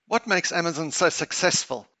What makes Amazon so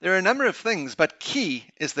successful? There are a number of things, but key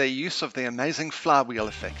is their use of the amazing flywheel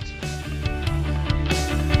effect.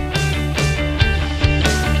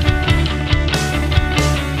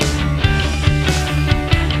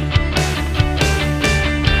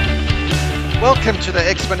 Welcome to the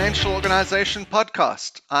Exponential Organization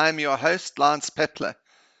Podcast. I'm your host, Lance Pepler.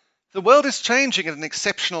 The world is changing at an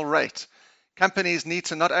exceptional rate. Companies need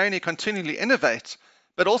to not only continually innovate,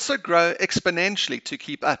 but also grow exponentially to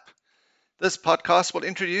keep up. This podcast will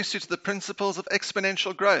introduce you to the principles of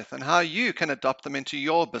exponential growth and how you can adopt them into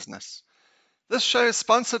your business. This show is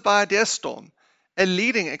sponsored by IdeaStorm, a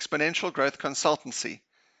leading exponential growth consultancy.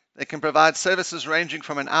 They can provide services ranging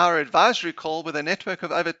from an hour advisory call with a network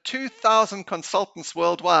of over 2,000 consultants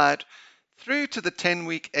worldwide through to the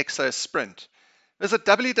 10-week Exo Sprint. Visit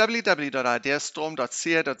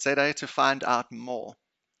www.ideastorm.co.za to find out more.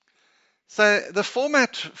 So the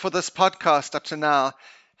format for this podcast up to now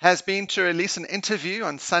has been to release an interview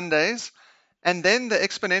on Sundays and then the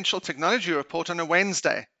Exponential Technology Report on a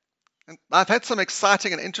Wednesday. And I've had some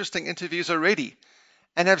exciting and interesting interviews already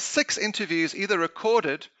and have 6 interviews either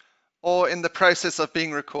recorded or in the process of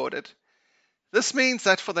being recorded. This means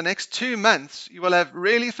that for the next 2 months, you will have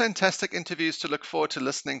really fantastic interviews to look forward to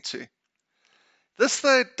listening to. This,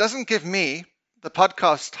 though, doesn't give me, the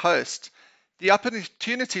podcast host, the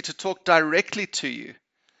opportunity to talk directly to you.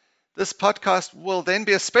 This podcast will then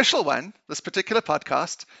be a special one, this particular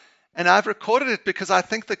podcast, and I've recorded it because I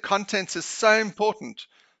think the content is so important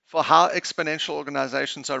for how exponential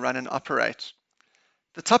organizations are run and operate.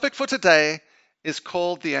 The topic for today is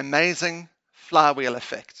called the amazing flywheel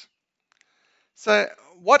effect. So,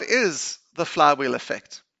 what is the flywheel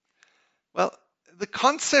effect? Well, the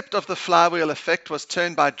concept of the flywheel effect was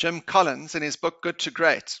termed by Jim Collins in his book Good to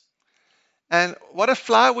Great. And what a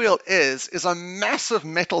flywheel is a massive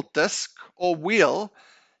metal disc or wheel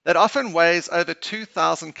that often weighs over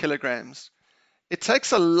 2,000 kilograms. It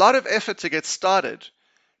takes a lot of effort to get started,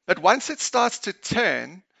 but once it starts to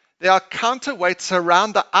turn, there are counterweights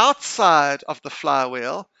around the outside of the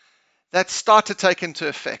flywheel that start to take into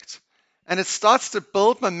effect. And it starts to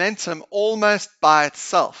build momentum almost by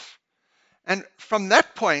itself. And from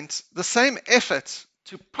that point, the same effort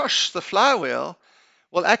to push the flywheel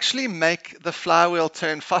will actually make the flywheel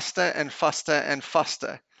turn faster and faster and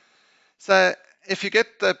faster. So if you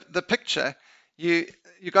get the picture, you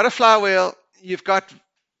got a flywheel, you've got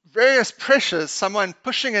various pressures, someone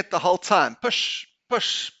pushing it the whole time, push,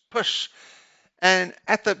 push, push. And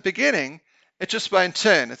at the beginning, it just won't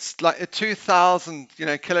turn. It's like a 2,000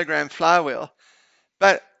 kilogram flywheel.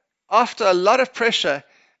 But after a lot of pressure,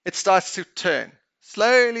 it starts to turn.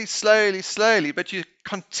 Slowly, slowly, slowly, but you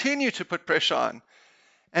continue to put pressure on.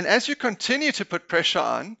 And as you continue to put pressure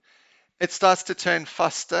on, it starts to turn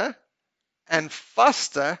faster and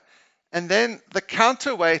faster. And then the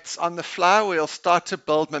counterweights on the flywheel start to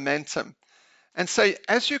build momentum. And so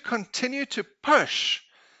as you continue to push,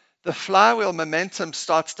 the flywheel momentum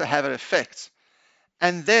starts to have an effect.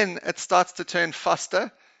 And then it starts to turn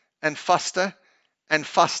faster and faster and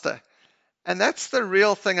faster. And that's the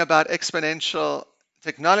real thing about exponential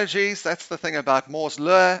technologies. That's the thing about Moore's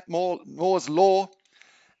law.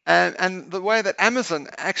 And the way that Amazon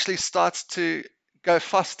actually starts to go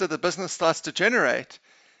faster, the business starts to generate,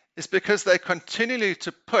 is because they continually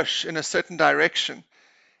to push in a certain direction.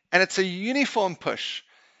 And it's a uniform push.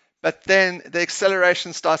 But then the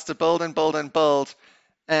acceleration starts to build and build and build.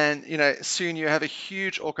 And soon you have a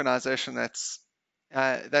huge organization that's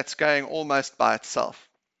going almost by itself.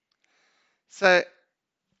 So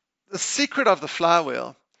the secret of the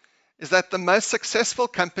flywheel is that the most successful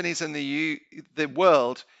companies in the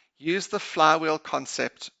world use the flywheel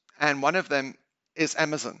concept, and one of them is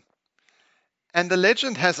Amazon. And the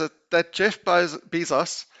legend has it that Jeff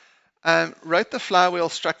Bezos wrote the flywheel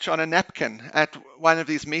structure on a napkin at one of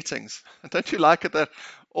these meetings. Don't you like it that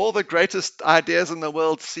all the greatest ideas in the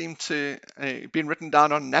world seem to have been written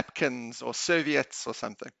down on napkins or serviettes or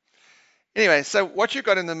something? Anyway, so what you've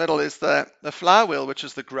got in the middle is the flywheel, which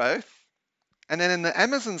is the growth. And then in the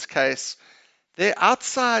Amazon's case, their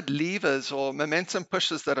outside levers or momentum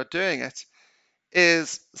pushes that are doing it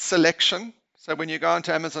is selection. So when you go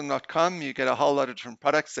onto Amazon.com, you get a whole lot of different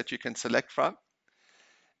products that you can select from.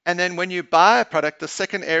 And then when you buy a product, the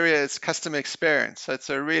second area is customer experience. So it's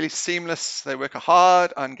a really seamless, they work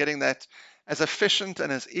hard on getting that as efficient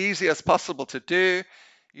and as easy as possible to do.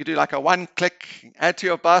 You do like a one-click, add to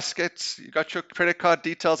your basket, you got your credit card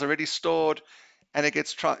details already stored, and it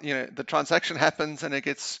gets, the transaction happens and it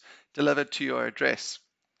gets delivered to your address.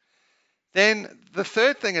 Then the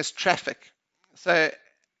third thing is traffic. So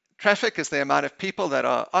traffic is the amount of people that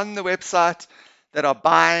are on the website, that are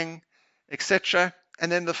buying, etc.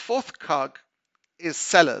 And then the fourth cog is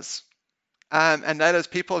sellers. And that is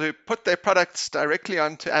people who put their products directly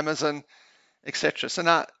onto Amazon, etc. So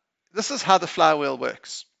now, this is how the flywheel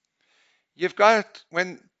works. You've got,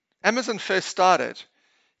 when Amazon first started,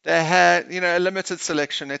 they had, a limited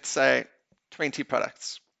selection, let's say 20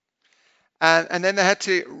 products. And then they had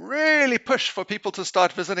to really push for people to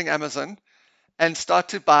start visiting Amazon and start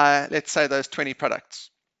to buy, let's say, those 20 products.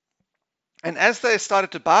 And as they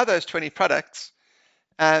started to buy those 20 products,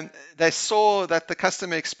 they saw that the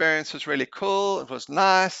customer experience was really cool, it was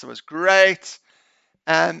nice, it was great,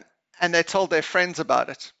 and they told their friends about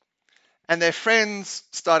it. And their friends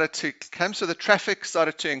started to come, so the traffic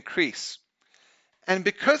started to increase. And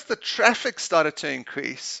because the traffic started to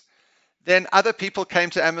increase, then other people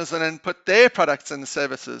came to Amazon and put their products and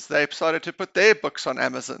services. They started to put their books on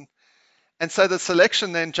Amazon. And so the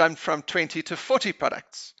selection then jumped from 20 to 40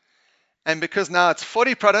 products. And because now it's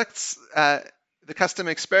 40 products, the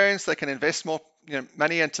customer experience, they can invest more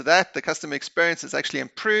money into that. The customer experience is actually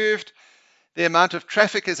improved. The amount of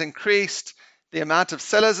traffic is increased. The amount of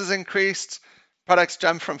sellers is increased. Products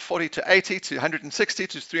jump from 40 to 80 to 160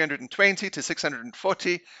 to 320 to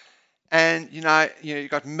 640. And you've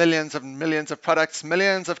got millions and millions of products,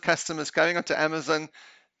 millions of customers going onto Amazon.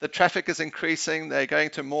 The traffic is increasing. They're going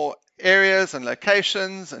to more areas and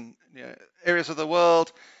locations and areas of the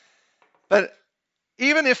world. But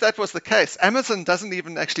even if that was the case, Amazon doesn't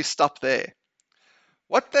even actually stop there.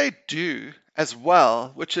 What they do as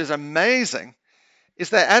well, which is amazing, is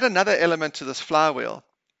they add another element to this flywheel,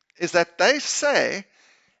 is that they say,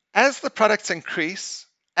 as the products increase,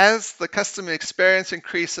 as the customer experience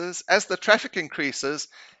increases, as the traffic increases,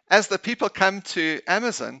 as the people come to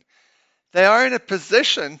Amazon, they are in a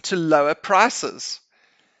position to lower prices.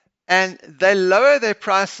 And they lower their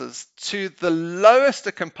prices to the lowest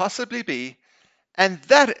it can possibly be. And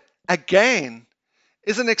that, again,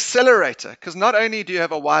 is an accelerator, because not only do you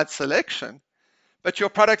have a wide selection, but your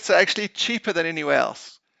products are actually cheaper than anywhere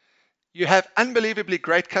else. You have unbelievably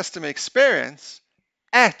great customer experience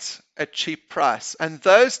at a cheap price. And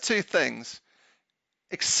those two things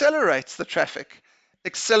accelerates the traffic,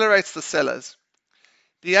 accelerates the sellers.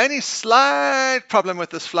 The only slight problem with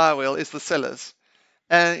this flywheel is the sellers.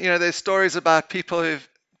 And there's stories about people who've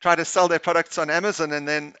tried to sell their products on Amazon and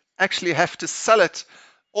then actually have to sell it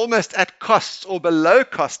almost at cost or below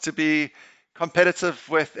cost to be competitive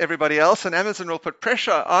with everybody else. And Amazon will put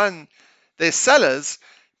pressure on their sellers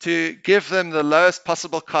to give them the lowest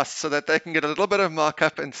possible cost so that they can get a little bit of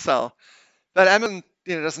markup and sell. But Amazon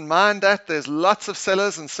doesn't mind that. There's lots of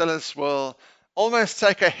sellers, and sellers will almost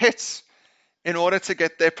take a hit in order to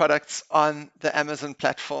get their products on the Amazon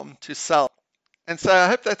platform to sell. And so I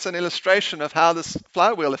hope that's an illustration of how this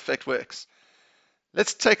flywheel effect works.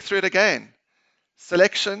 Let's take through it again.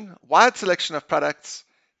 Selection, wide selection of products.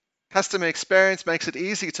 Customer experience makes it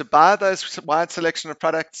easy to buy those wide selection of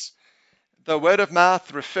products. The word of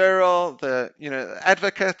mouth, referral, the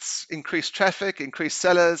advocates, increased traffic, increased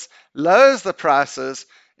sellers, lowers the prices,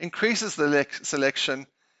 increases the selection,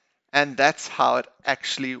 and that's how it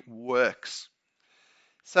actually works.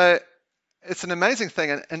 So it's an amazing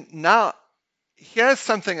thing. And now here's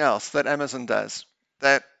something else that Amazon does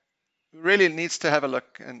that really needs to have a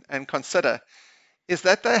look and consider, is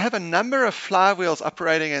that they have a number of flywheels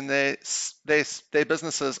operating in their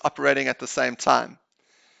businesses operating at the same time.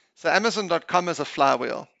 So Amazon.com is a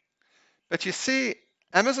flywheel. But you see,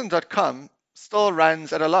 Amazon.com still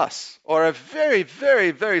runs at a loss or a very,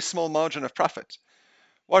 very, very small margin of profit.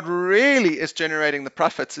 What really is generating the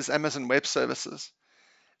profits is Amazon Web Services.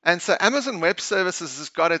 And so Amazon Web Services has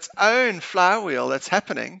got its own flywheel that's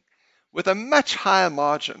happening with a much higher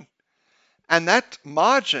margin. And that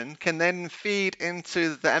margin can then feed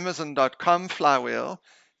into the Amazon.com flywheel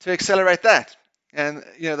to accelerate that. And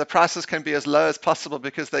the prices can be as low as possible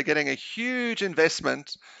because they're getting a huge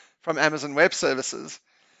investment from Amazon Web Services.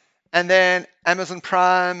 And then Amazon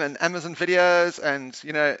Prime and Amazon Videos and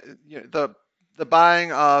the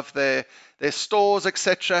buying of their stores,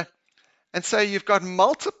 etc. And so you've got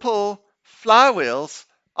multiple flywheels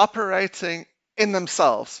operating in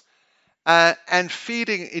themselves and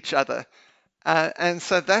feeding each other. And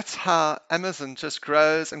so that's how Amazon just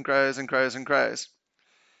grows and grows and grows and grows.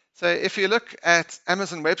 So if you look at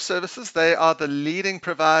Amazon Web Services, they are the leading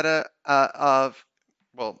provider of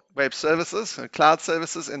web services, cloud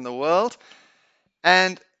services in the world.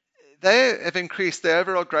 And they have increased their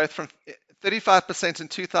overall growth from 35% in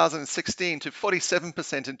 2016 to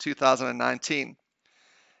 47% in 2019.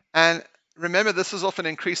 And remember, this is off an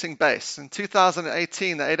increasing base. In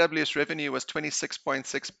 2018, the AWS revenue was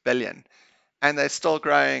 $26.6 billion. and they're still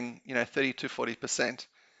growing, 30 to 40%.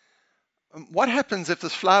 What happens if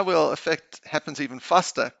this flywheel effect happens even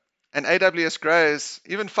faster and AWS grows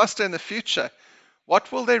even faster in the future?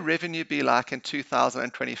 What will their revenue be like in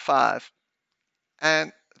 2025?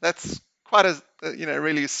 And that's quite a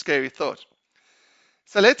really scary thought.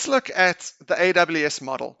 So let's look at the AWS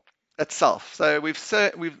model itself. So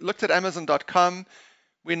we've looked at Amazon.com.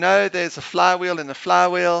 We know there's a flywheel in the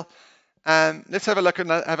flywheel. Let's have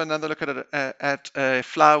another look at a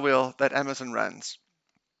flywheel that Amazon runs.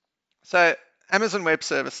 So Amazon Web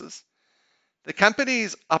Services. The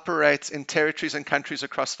companies operate in territories and countries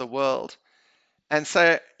across the world. And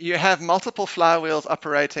so you have multiple flywheels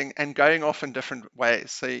operating and going off in different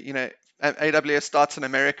ways. So, AWS starts in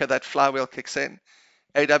America, that flywheel kicks in.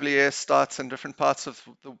 AWS starts in different parts of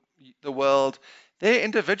the world. Their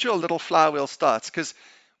individual little flywheel starts, because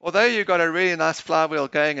although you've got a really nice flywheel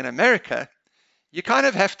going in America, you kind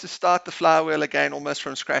of have to start the flywheel again almost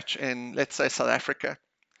from scratch in, let's say, South Africa.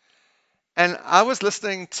 And I was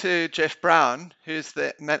listening to Jeff Brown, who's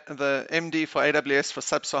the MD for AWS for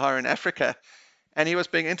Sub-Saharan Africa, and he was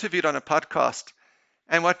being interviewed on a podcast.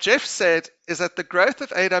 And what Jeff said is that the growth of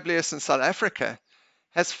AWS in South Africa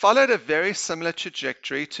has followed a very similar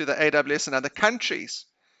trajectory to the AWS in other countries.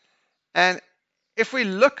 And if we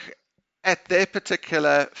look at their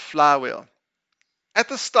particular flywheel, at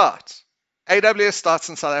the start, AWS starts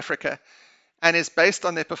in South Africa and is based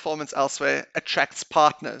on their performance elsewhere, attracts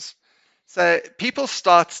partners. So people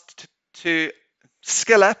start to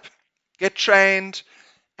skill up, get trained,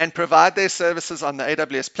 and provide their services on the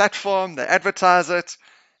AWS platform. They advertise it,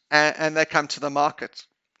 and they come to the market.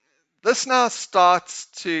 This now starts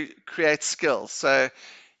to create skills. So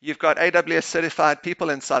you've got AWS certified people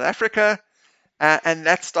in South Africa, and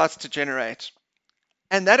that starts to generate.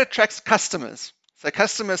 And that attracts customers. So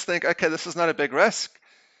customers think, okay, this is not a big risk.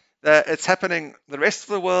 It's happening the rest of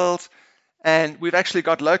the world, and we've actually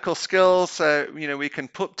got local skills. So, we can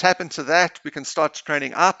tap into that. We can start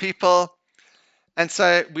training our people. And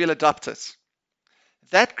so we'll adopt it.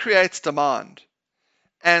 That creates demand.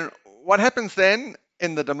 And what happens then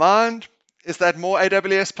in the demand is that more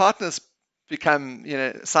AWS partners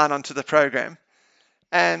sign on to the program.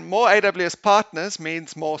 And more AWS partners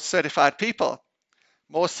means more certified people.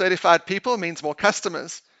 More certified people means more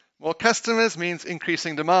customers. More customers means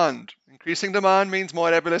increasing demand. Increasing demand means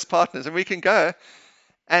more AWS partners. And we can go.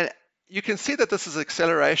 And you can see that this is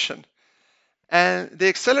acceleration. And the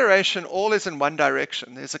acceleration all is in one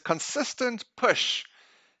direction. There's a consistent push.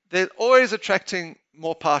 They're always attracting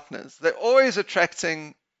more partners. They're always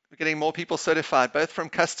getting more people certified, both from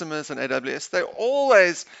customers and AWS. They're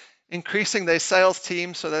always increasing their sales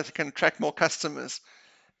team so that they can attract more customers.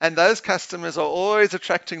 And those customers are always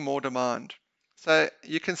attracting more demand. So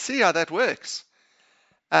you can see how that works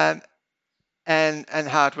and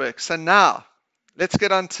how it works. So now let's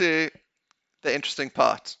get on to the interesting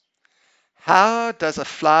part. How does a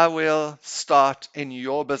flywheel start in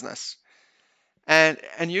your business? And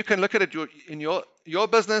you can look at it in your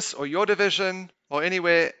business or your division or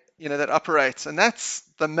anywhere that operates. And that's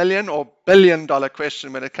the $1 million or $1 billion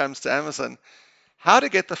question when it comes to Amazon. How to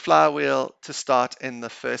get the flywheel to start in the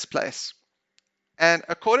first place. And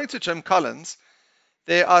according to Jim Collins,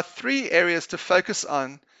 there are 3 areas to focus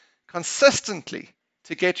on consistently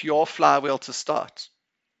to get your flywheel to start.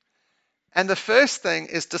 And the first thing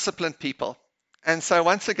is disciplined people. And so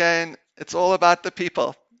once again, it's all about the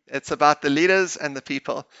people. It's about the leaders and the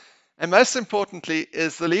people. And most importantly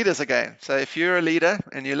is the leaders again. So if you're a leader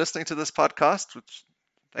and you're listening to this podcast, which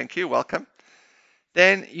thank you, welcome,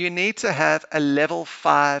 then you need to have a level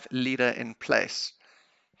 5 leader in place.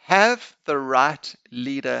 Have the right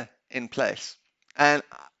leader in place. And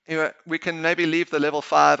we can maybe leave the level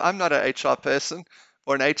 5. I'm not an HR person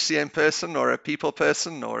or an HCM person or a people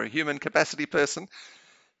person or a human capacity person.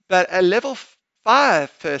 But a level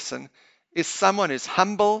 5 person is someone who's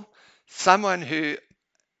humble, someone who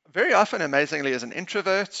very often, amazingly, is an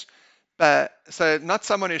introvert, so not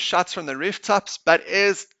someone who shouts from the rooftops, but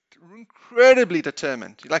is incredibly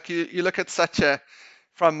determined. Like you look at Satya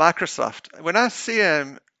from Microsoft. When I see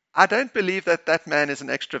him, I don't believe that man is an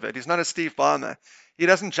extrovert. He's not a Steve Ballmer. He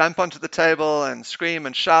doesn't jump onto the table and scream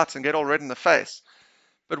and shout and get all red in the face.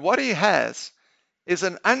 But what he has is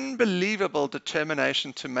an unbelievable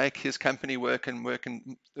determination to make his company work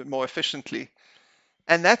more efficiently.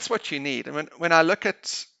 And that's what you need. And when I look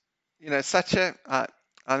at, Satya,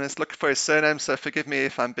 I'm just looking for his surname, so forgive me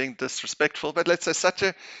if I'm being disrespectful, but let's say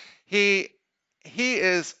Satya, he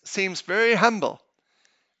seems very humble.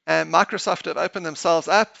 And Microsoft have opened themselves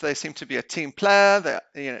up. They seem to be a team player.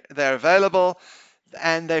 They're available,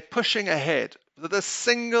 and they're pushing ahead. with a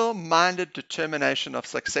single-minded determination of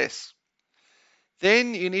success.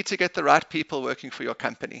 Then you need to get the right people working for your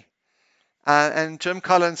company. And Jim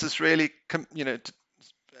Collins is really,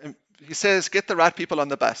 he says, get the right people on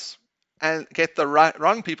the bus and get the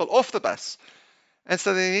wrong people off the bus. And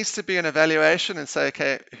so there needs to be an evaluation and say,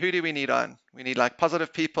 okay, who do we need on? We need like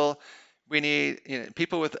positive people. We need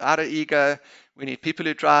people without an ego. We need people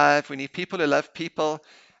who drive. We need people who love people.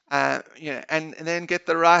 And then get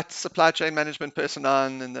the right supply chain management person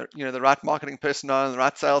on, and the right marketing person on, the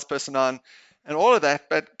right sales person on, and all of that.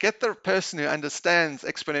 But get the person who understands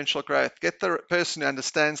exponential growth. Get the person who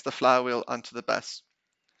understands the flywheel onto the bus.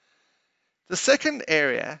 The second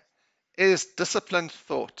area is disciplined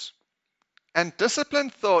thought. And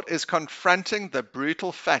disciplined thought is confronting the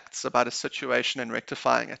brutal facts about a situation and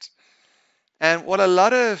rectifying it. And what a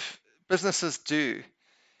lot of businesses do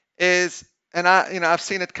is, and I've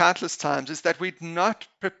seen it countless times, is that we're not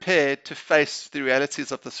prepared to face the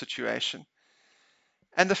realities of the situation.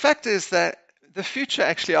 And the fact is that the future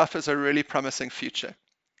actually offers a really promising future.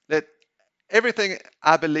 That everything,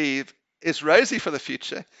 I believe, is rosy for the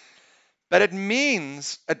future, but it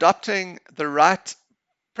means adopting the right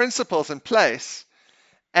principles in place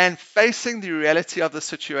and facing the reality of the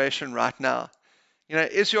situation right now.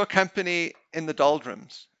 Is your company in the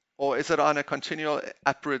doldrums, or is it on a continual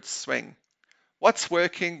upward swing? What's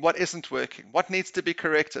working? What isn't working? What needs to be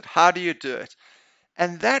corrected? How do you do it?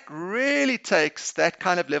 And that really takes that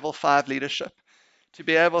kind of level 5 leadership to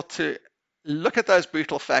be able to look at those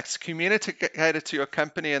brutal facts, communicate it to your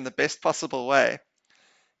company in the best possible way,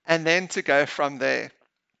 and then to go from there.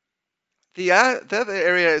 The other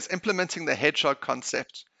area is implementing the hedgehog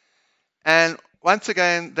concept. And once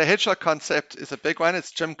again, the hedgehog concept is a big one.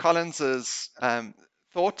 It's Jim Collins's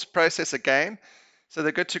thought process again. So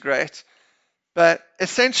they're good to great. But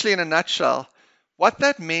essentially, in a nutshell, what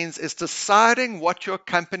that means is deciding what your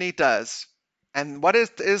company does and what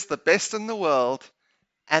is the best in the world,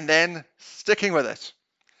 and then sticking with it.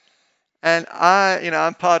 And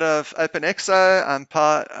I'm part of OpenExo. I'm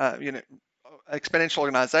part, Exponential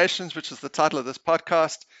Organizations, which is the title of this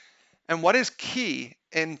podcast. And what is key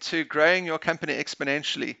into growing your company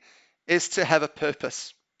exponentially is to have a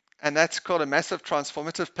purpose. And that's called a massive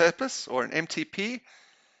transformative purpose, or an MTP.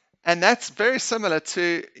 And that's very similar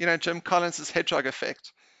to, Jim Collins' hedgehog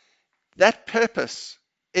effect. That purpose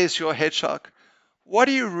is your hedgehog. What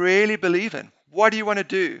do you really believe in? What do you want to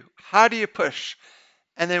do? How do you push?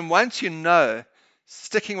 And then once you know,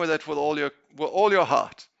 sticking with it with all your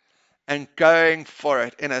heart and going for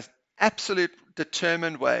it in an absolute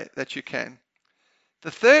determined way that you can.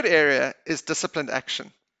 The third area is disciplined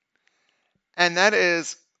action. And that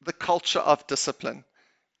is the culture of discipline.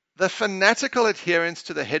 The fanatical adherence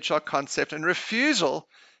to the hedgehog concept and refusal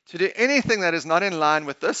to do anything that is not in line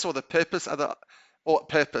with this or the purpose. Other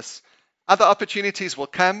opportunities will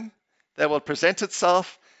come, they will present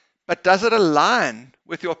itself, but does it align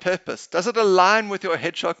with your purpose? Does it align with your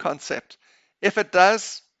hedgehog concept? If it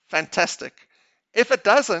does, fantastic. If it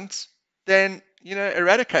doesn't, then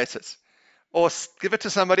eradicate it, or give it to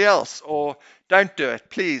somebody else, or don't do it,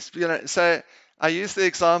 please. So I use the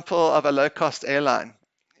example of a low-cost airline.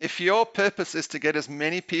 If your purpose is to get as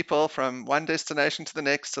many people from one destination to the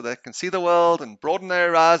next so they can see the world and broaden their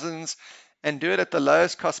horizons and do it at the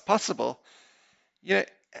lowest cost possible,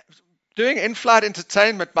 doing in-flight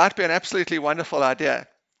entertainment might be an absolutely wonderful idea,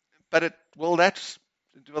 but will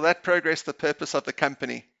that progress the purpose of the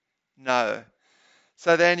company? No.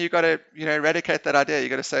 So then you've got to eradicate that idea. You've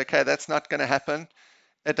got to say, okay, that's not going to happen.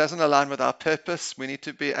 It doesn't align with our purpose. We need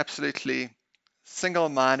to be absolutely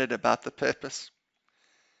single-minded about the purpose.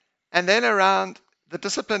 And then around the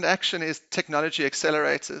disciplined action is technology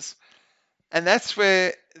accelerators. And that's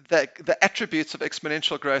where the attributes of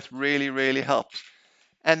exponential growth really, really help.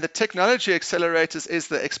 And the technology accelerators is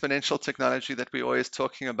the exponential technology that we're always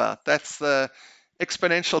talking about. That's the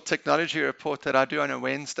exponential technology report that I do on a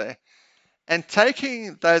Wednesday. And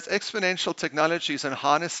taking those exponential technologies and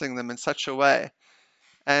harnessing them in such a way.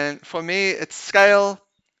 And for me, it's scale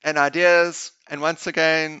and ideas. And once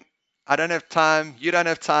again, I don't have time. You don't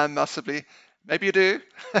have time, possibly. Maybe you do.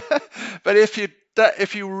 But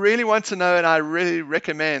if you really want to know, and I really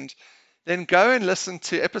recommend, then go and listen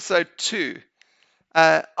to episode 2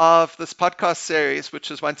 of this podcast series,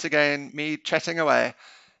 which is once again me chatting away.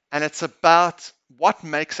 And it's about what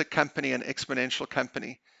makes a company an exponential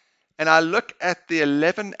company. And I look at the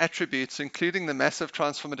 11 attributes, including the massive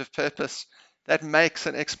transformative purpose, that makes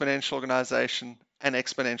an exponential organization an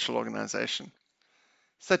exponential organization.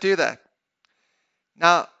 So do that.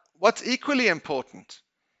 Now, what's equally important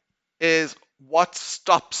is what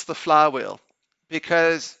stops the flywheel,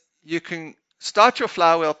 because you can start your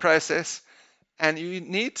flywheel process, and you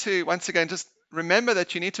need to, once again, just remember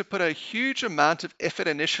that you need to put a huge amount of effort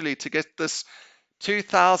initially to get this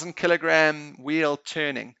 2,000 kilogram wheel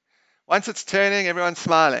turning. Once it's turning, everyone's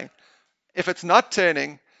smiling. If it's not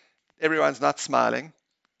turning, everyone's not smiling.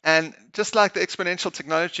 And just like the exponential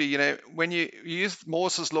technology, when you use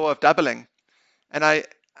Moore's law of doubling, and I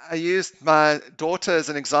used my daughter as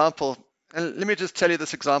an example, and let me just tell you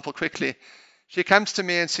this example quickly. She comes to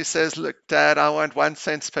me and she says, "Look, Dad, I want 1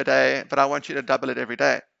 cent per day, but I want you to double it every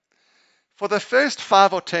day." For the first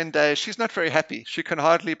 5 or 10 days, she's not very happy. She can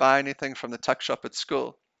hardly buy anything from the tuck shop at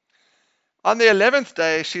school. On the 11th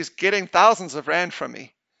day, she's getting thousands of rand from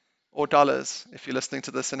me, or dollars, if you're listening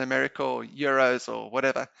to this in America, or euros, or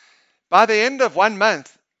whatever. By the end of 1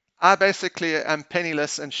 month, I basically am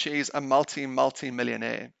penniless and she's a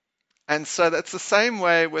multi-millionaire. And so that's the same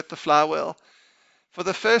way with the flywheel. For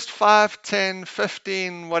the first 5, 10,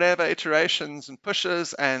 15, whatever iterations and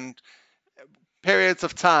pushes and periods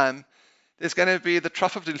of time, there's going to be the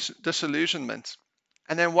trough of disillusionment.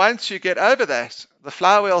 And then once you get over that, the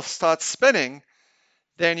flywheel starts spinning,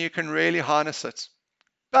 then you can really harness it.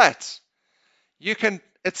 But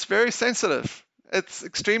it's very sensitive. It's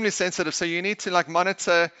extremely sensitive. So you need to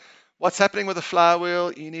monitor what's happening with the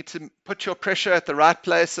flywheel. You need to put your pressure at the right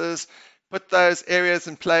places, put those areas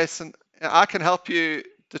in place. And I can help you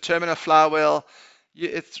determine a flywheel.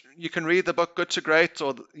 You can read the book Good to Great,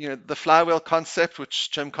 or the Flywheel Concept,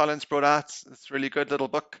 which Jim Collins brought out. It's a really good little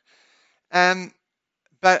book.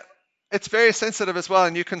 But it's very sensitive as well,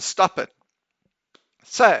 and you can stop it.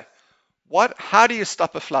 So how do you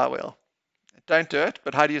stop a flywheel? Don't do it,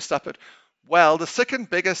 but how do you stop it? Well, the second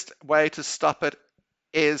biggest way to stop it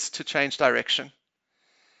is to change direction.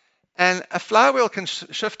 And a flywheel can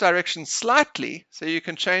shift direction slightly, so you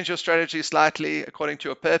can change your strategy slightly according to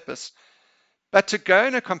your purpose. But to go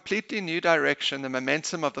in a completely new direction, the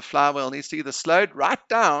momentum of the flywheel needs to either slow right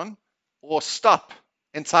down or stop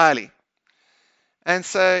entirely. And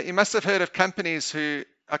so you must have heard of companies who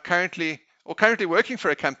are currently working for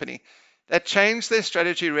a company that change their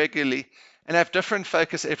strategy regularly and have different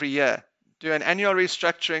focus every year, do an annual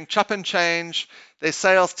restructuring, chop and change their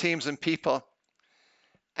sales teams and people.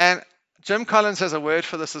 And Jim Collins has a word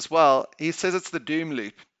for this as well. He says it's the doom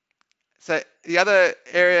loop. So the other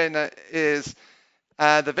area is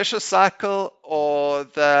the vicious cycle, or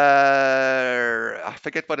I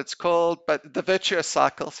forget what it's called, but the virtuous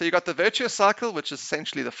cycle. So you got the virtuous cycle, which is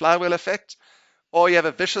essentially the flywheel effect, or you have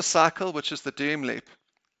a vicious cycle, which is the doom loop.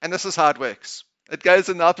 And this is how it works. It goes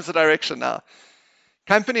in the opposite direction now.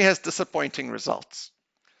 Company has disappointing results,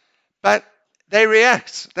 but they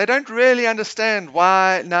react. They don't really understand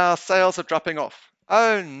why now sales are dropping off.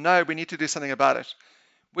 Oh no, we need to do something about it.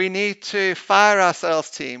 We need to fire our sales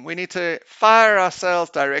team. We need to fire our sales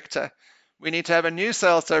director. We need to have a new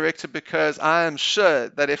sales director, because I am sure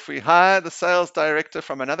that if we hire the sales director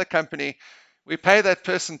from another company, we pay that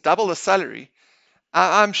person double the salary.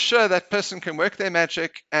 I'm sure that person can work their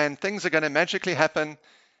magic, and things are going to magically happen,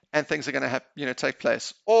 and things are going to take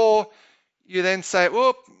place. Or you then say,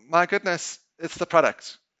 "Oh my goodness, it's the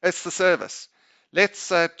product, it's the service.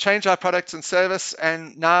 Let's change our products and service,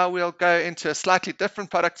 and now we'll go into a slightly different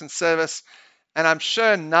product and service." And I'm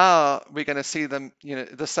sure now we're going to see them,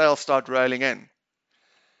 the sales start rolling in.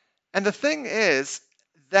 And the thing is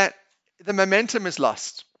that the momentum is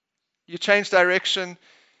lost. You change direction.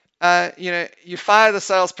 You fire the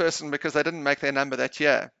salesperson because they didn't make their number that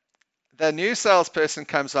year. The new salesperson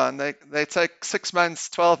comes on. They take 6 months,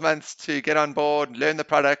 12 months to get on board, learn the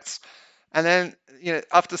products. And then,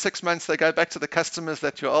 after 6 months, they go back to the customers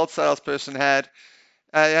that your old salesperson had.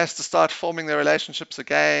 He has to start forming the relationships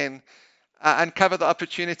again, uncover the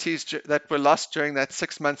opportunities that were lost during that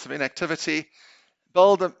 6 months of inactivity,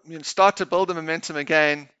 start to build the momentum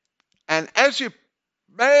again. And as you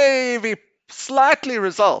maybe slightly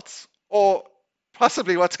results, or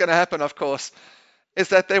possibly what's going to happen, of course, is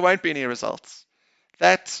that there won't be any results.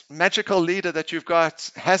 That magical leader that you've got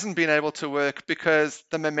hasn't been able to work because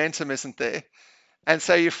the momentum isn't there. And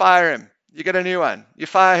so you fire him, you get a new one. You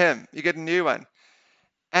fire him, you get a new one.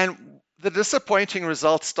 And the disappointing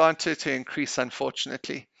results start to increase,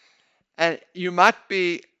 unfortunately. And you might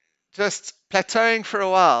be just plateauing for a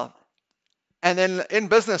while. And then in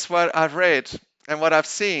business, what I've read and what I've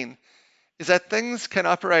seen is that things can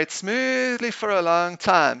operate smoothly for a long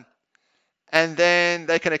time, and then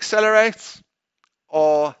they can accelerate,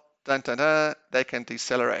 or they can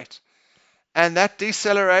decelerate. And that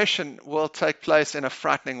deceleration will take place in a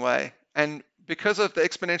frightening way. And because of the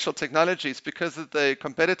exponential technologies, because of the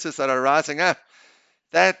competitors that are rising up,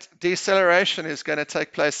 that deceleration is going to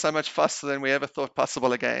take place so much faster than we ever thought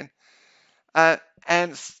possible again. Uh,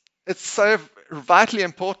 and it's so vitally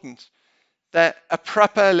important that a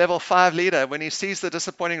proper level 5 leader, when he sees the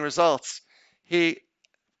disappointing results, he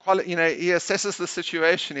he assesses the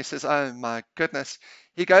situation. He says, "Oh my goodness."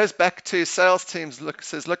 He goes back to sales teams,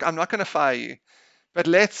 says, "Look, I'm not going to fire you, but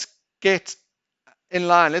let's get in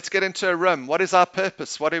line. Let's get into a room. What is our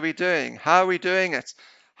purpose? What are we doing? How are we doing it?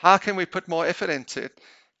 How can we put more effort into it?"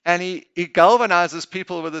 And he galvanizes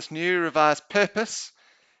people with this new revised purpose.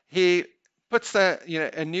 He puts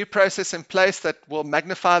a new process in place that will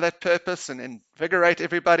magnify that purpose and invigorate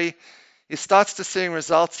everybody. He starts to seeing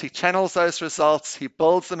results. He channels those results. He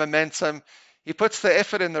builds the momentum. He puts the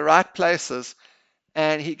effort in the right places,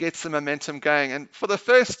 and he gets the momentum going. And for the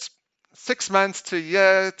first 6 months to a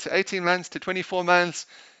year to 18 months to 24 months,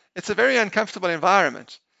 it's a very uncomfortable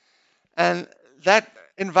environment. And that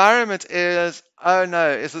environment is, oh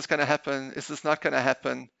no, is this going to happen? Is this not going to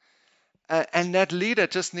happen? And that leader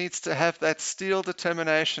just needs to have that steel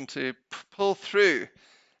determination to pull through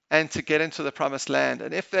and to get into the promised land.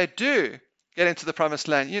 And if they do get into the promised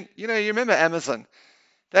land, you remember Amazon.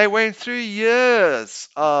 They went through years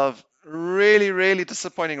of really, really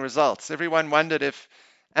disappointing results. Everyone wondered if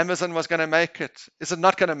Amazon was going to make it. Is it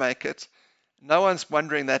not going to make it? No one's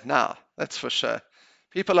wondering that now. That's for sure.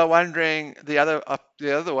 People are wondering the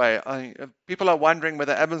other way. People are wondering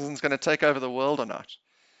whether Amazon's going to take over the world or not.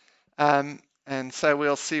 And so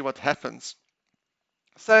we'll see what happens.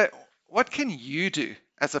 So, what can you do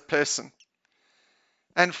as a person?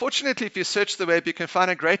 And fortunately, if you search the web, you can find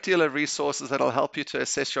a great deal of resources that will help you to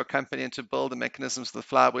assess your company and to build the mechanisms of the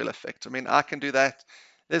flywheel effect. I mean, I can do that.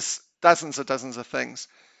 There's dozens of things.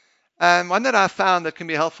 One that I found that can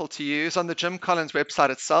be helpful to you is on the Jim Collins website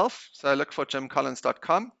itself. So look for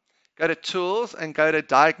jimcollins.com. Go to Tools and go to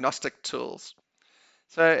Diagnostic Tools.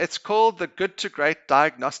 So it's called the Good to Great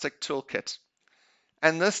Diagnostic Toolkit.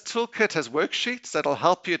 And this toolkit has worksheets that will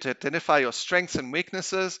help you to identify your strengths and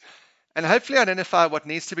weaknesses and hopefully identify what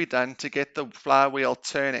needs to be done to get the flywheel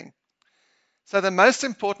turning. So the most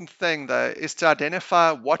important thing, though, is to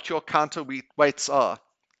identify what your counterweights are.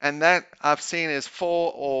 And that I've seen is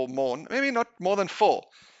 4 or more, maybe not more than 4.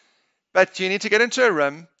 But you need to get into a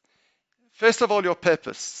room. First of all, your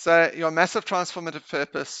purpose. So your massive transformative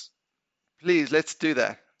purpose, please, let's do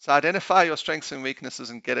that. So identify your strengths and weaknesses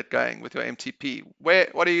and get it going with your MTP.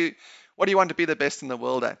 What do you want to be the best in the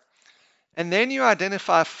world at? And then you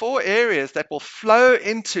identify 4 areas that will flow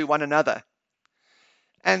into one another.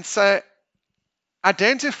 And so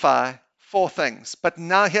identify 4 things. But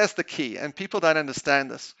now here's the key, and people don't understand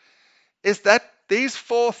this, is that these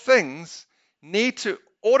 4 things need to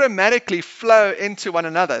automatically flow into one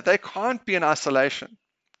another. They can't be in isolation.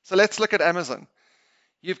 So let's look at Amazon.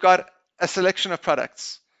 You've got a selection of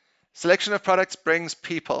products. Selection of products brings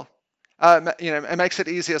people. It makes it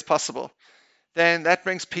easy as possible. Then that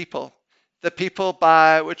brings people. The people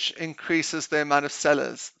buy, which increases the amount of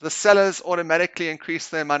sellers. The sellers automatically increase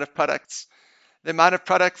the amount of products. The amount of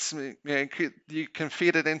products, you can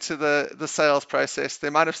feed it into the sales process. The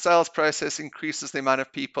amount of sales process increases the amount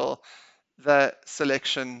of people, the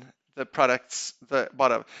selection, the products, the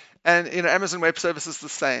bottom. And Amazon Web Services is the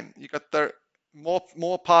same. You got the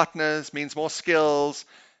more partners means more skills,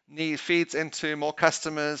 feeds into more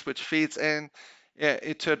customers, which feeds into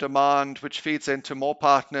a demand, which feeds into more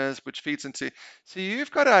partners, which feeds into. So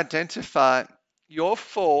you've got to identify your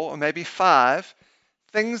 4 or maybe 5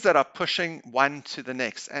 things that are pushing one to the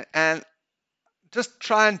next, and just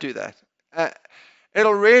try and do that.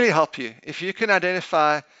 It'll really help you if you can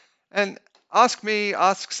identify, and ask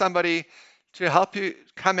somebody to help you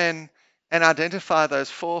come in and identify those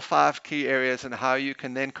 4 or 5 key areas and how you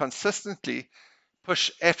can then consistently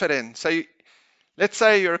push effort in. So let's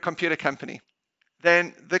say you're a computer company.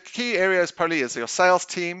 Then the key areas probably is your sales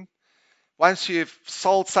team. Once you've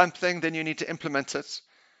sold something, then you need to implement it.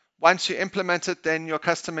 Once you implement it, then your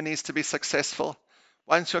customer needs to be successful.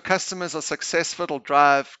 Once your customers are successful, it'll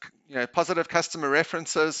drive positive customer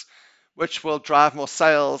references, which will drive more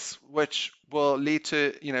sales, which will lead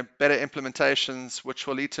to better implementations, which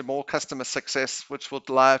will lead to more customer success, which will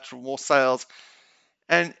drive to more sales.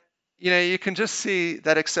 And you can just see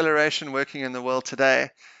that acceleration working in the world today,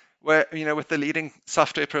 where with the leading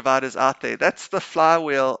software providers out there. That's the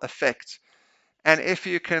flywheel effect. And if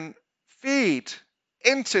you can feed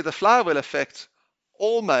into the flywheel effect,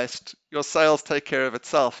 almost your sales take care of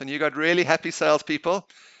itself. And you got really happy salespeople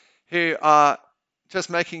who are just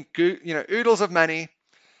making oodles of money.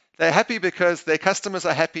 They're happy because their customers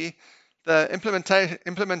are happy. The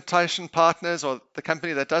implementation partners or the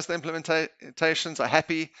company that does the implementations are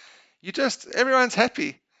happy. Everyone's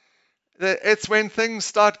happy. It's when things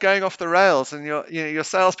start going off the rails and your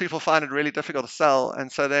salespeople find it really difficult to sell,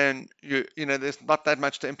 and so then there's not that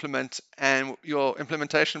much to implement, and your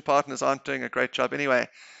implementation partners aren't doing a great job anyway,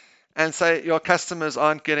 and so your customers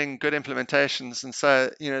aren't getting good implementations, and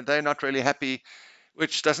so they're not really happy,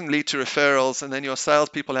 which doesn't lead to referrals, and then your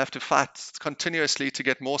salespeople have to fight continuously to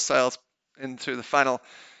get more sales in through the funnel.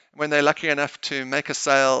 When they're lucky enough to make a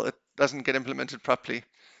sale, it doesn't get implemented properly.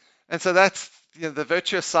 And so that's the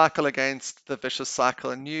virtuous cycle against the vicious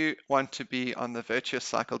cycle, and you want to be on the virtuous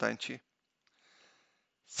cycle, don't you?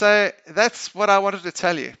 So that's what I wanted to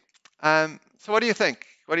tell you. So what do you think?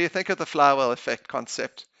 What do you think of the flywheel effect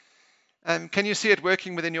concept? Can you see it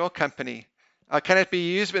working within your company? Can it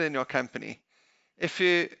be used within your company? If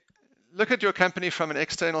you look at your company from an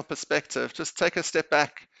external perspective, just take a step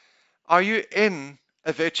back. Are you in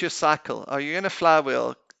a virtuous cycle? Are you in a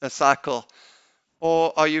flywheel, a cycle?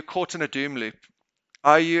 Or are you caught in a doom loop?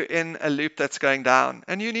 Are you in a loop that's going down?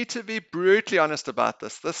 And you need to be brutally honest about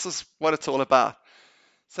this. This is what it's all about.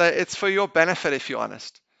 So it's for your benefit if you're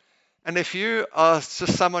honest. And if you are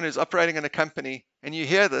just someone who's operating in a company and you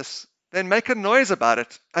hear this, then make a noise about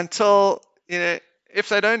it until, if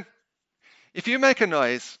you make a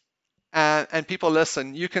noise and people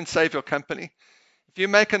listen, you can save your company. If you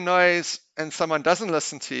make a noise and someone doesn't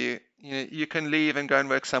listen to you, you can leave and go and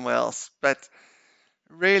work somewhere else. But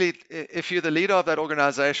really, if you're the leader of that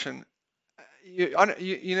organization, you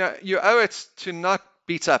owe it to not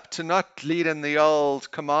beat up, to not lead in the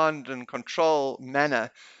old command and control manner,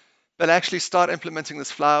 but actually start implementing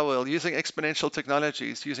this flywheel using exponential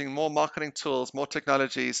technologies, using more marketing tools, more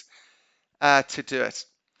technologies to do it.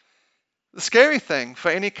 The scary thing for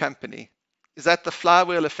any company is that the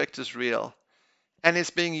flywheel effect is real and is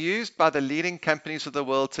being used by the leading companies of the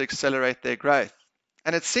world to accelerate their growth.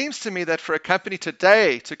 And it seems to me that for a company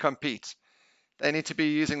today to compete, they need to be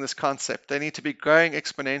using this concept. They need to be growing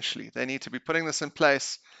exponentially. They need to be putting this in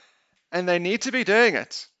place, and they need to be doing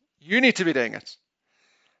it. You need to be doing it,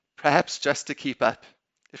 perhaps just to keep up.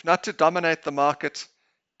 If not to dominate the market,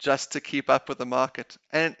 just to keep up with the market.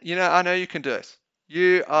 And I know you can do it.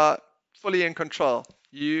 You are fully in control.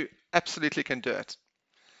 You absolutely can do it.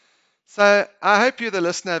 So I hope you, the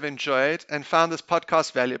listener, have enjoyed and found this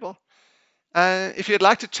podcast valuable. If you'd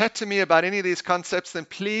like to chat to me about any of these concepts, then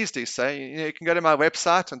please do so. You can go to my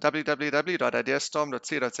website on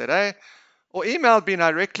www.ideastorm.co.za or email me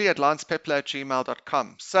directly at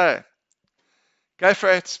lancepepler@gmail.com. So go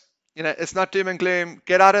for it. It's not doom and gloom.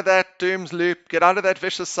 Get out of that doom's loop. Get out of that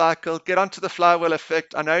vicious cycle. Get onto the flywheel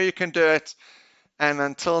effect. I know you can do it. And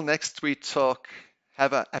until next we talk,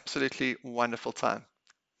 have an absolutely wonderful time.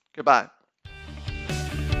 Goodbye.